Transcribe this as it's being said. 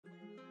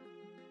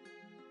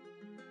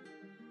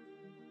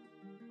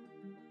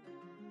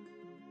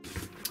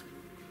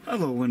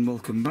Hello and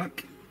welcome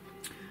back.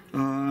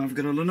 I've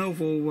got a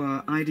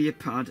Lenovo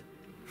Ideapad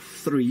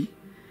 3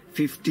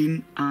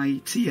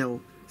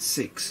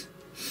 15ITL6.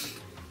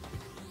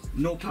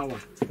 No power,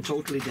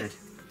 totally dead.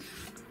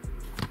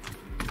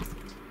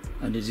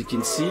 And as you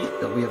can see,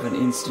 that we have an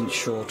instant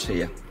short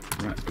here.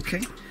 Right,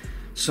 okay.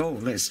 So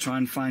let's try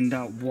and find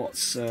out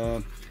what's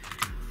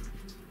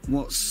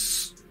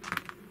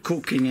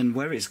cooking and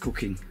where it's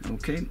cooking.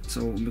 Okay,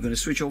 so we're going to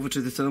switch over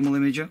to the thermal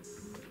imager.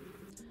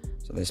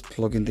 So let's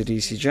plug in the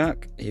DC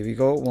jack. Here we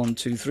go, 1,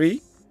 2, 3.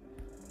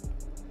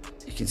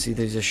 You can see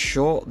there's a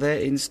short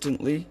there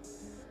instantly,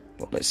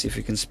 but let's see if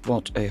we can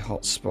spot a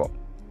hot spot.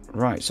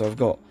 Right, so I've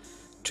got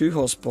 2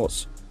 hot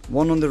spots,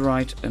 one on the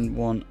right and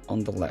one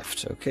on the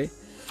left. Okay,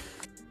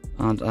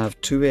 and I have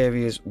 2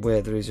 areas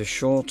where there is a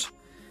short.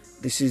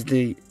 This is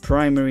the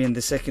primary and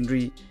the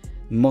secondary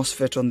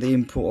MOSFET on the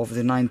input of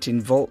the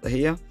 19 volt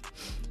here.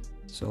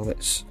 So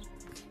there's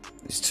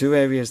 2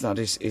 areas that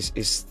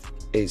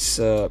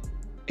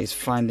is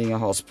finding a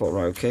hotspot,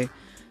 right? Okay,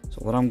 so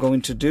what I'm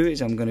going to do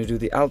is I'm going to do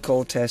the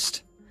alcohol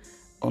test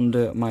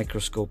under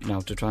microscope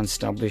now to try and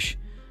establish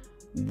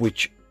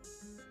which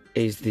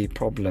is the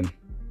problem.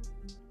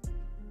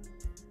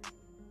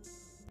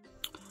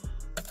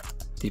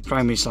 The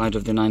primary side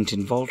of the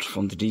 19 volt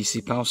from the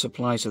DC power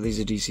supply. So there's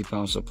a DC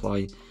power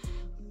supply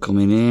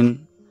coming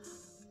in.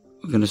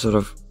 We're going to sort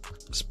of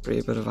spray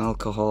a bit of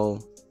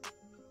alcohol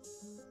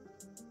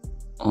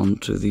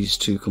onto these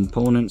 2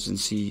 components and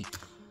see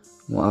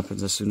what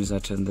happens as soon as I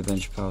turn the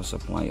bench power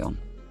supply on.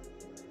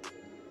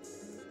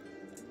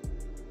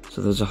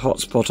 So there's a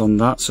hot spot on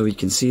that, so we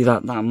can see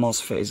that that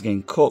MOSFET is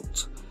getting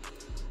cooked,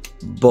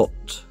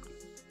 but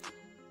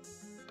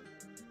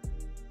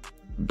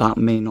that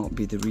may not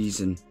be the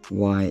reason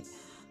why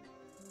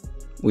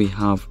we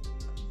have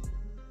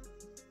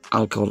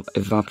alcohol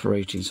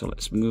evaporating. So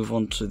let's move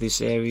on to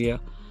this area,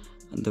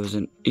 and there was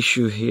an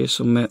issue here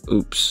somewhere.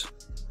 Oops,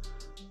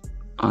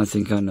 I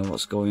think I know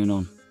what's going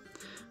on.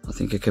 I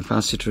think a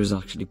capacitor is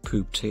actually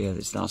pooped here.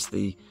 That's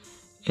the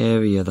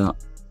area that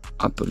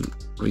I have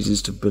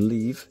reasons to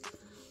believe.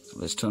 So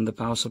let's turn the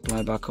power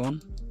supply back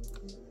on.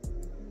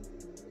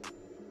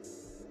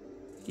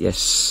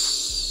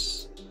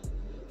 Yes.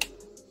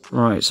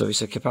 Right, so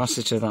it's a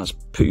capacitor that's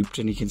pooped,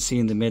 and you can see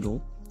in the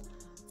middle,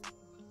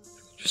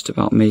 just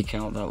about make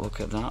out that,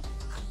 look at that.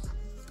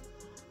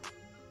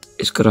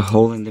 It's got a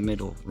hole in the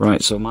middle.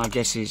 Right, so my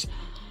guess is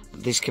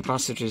this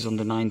capacitor is on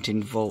the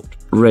 19 volt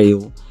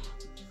rail,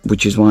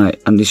 which is why,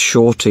 and is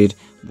shorted,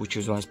 which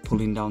is why it's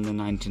pulling down the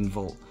 19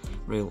 volt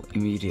rail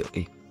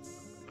immediately.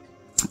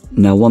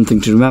 Now, one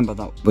thing to remember,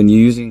 that when you're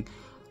using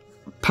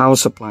power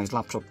supplies,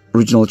 laptop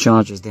original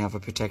chargers, they have a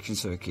protection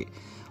circuit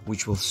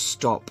which will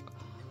stop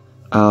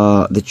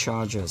the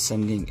charger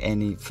sending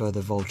any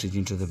further voltage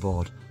into the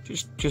board,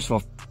 just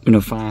for, you know,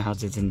 fire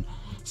hazards and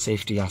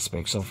safety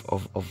aspects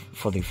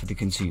for the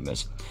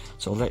consumers.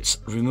 So let's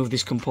remove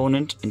this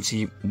component and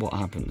see what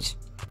happens.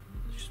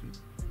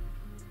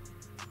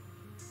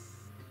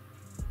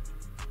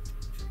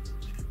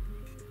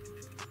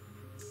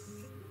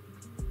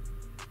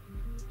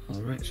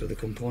 Alright, so the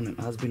component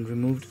has been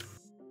removed.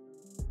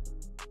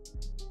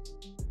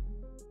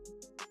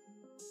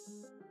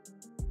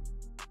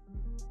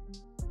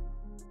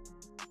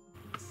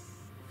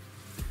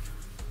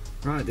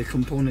 Right, the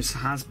components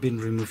has been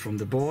removed from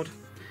the board.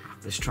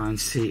 Let's try and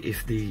see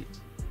if the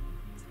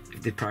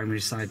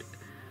primary side,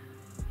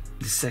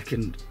 the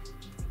second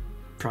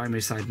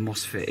primary side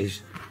MOSFET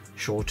is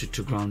shorted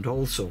to ground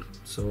also.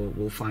 So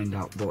we'll find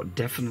out, but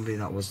definitely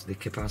that was the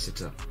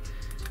capacitor.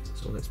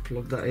 So let's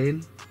plug that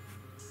in.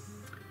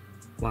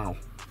 Wow,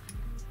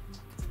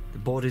 the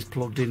board is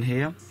plugged in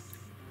here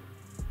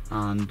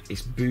and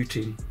it's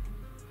booting.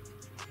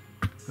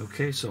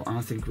 Okay, so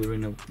I think we're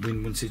in a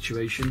win-win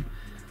situation.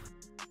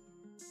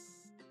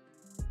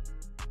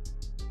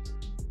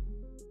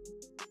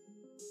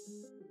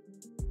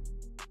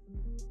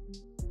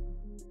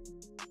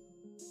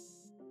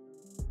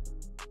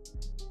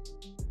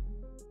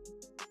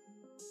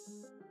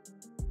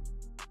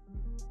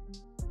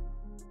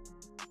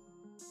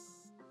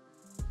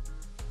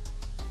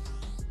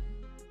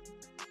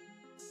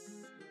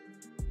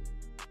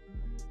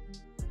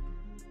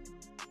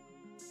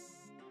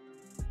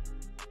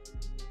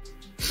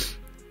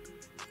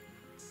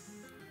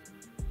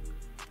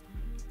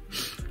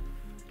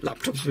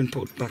 Laptop's been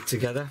put back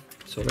together,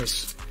 so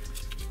let's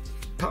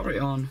power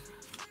it on.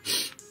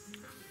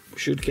 We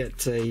should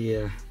get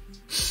a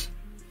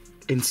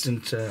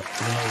instant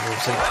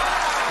Lenovo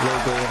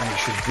logo, and it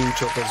should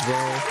boot up as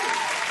well.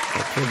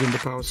 I'll plug in the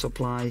power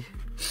supply,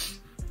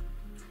 if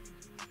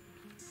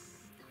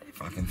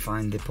I can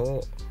find the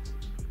port.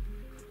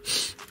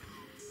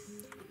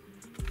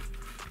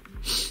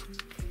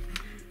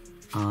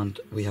 And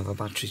we have a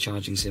battery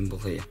charging symbol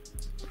here.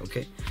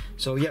 Okay,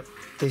 so yep,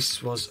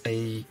 this was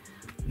a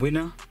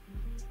winner.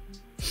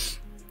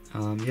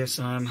 Yes,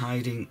 I am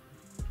hiding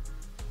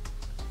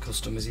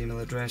customer's email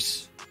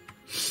address.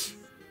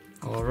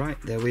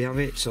 Alright, there we have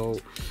it. So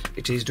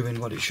it is doing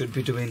what it should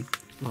be doing.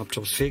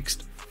 Laptop's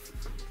fixed.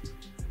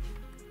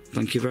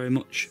 Thank you very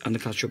much, and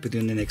I'll catch up with you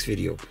in the next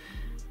video.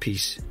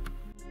 Peace.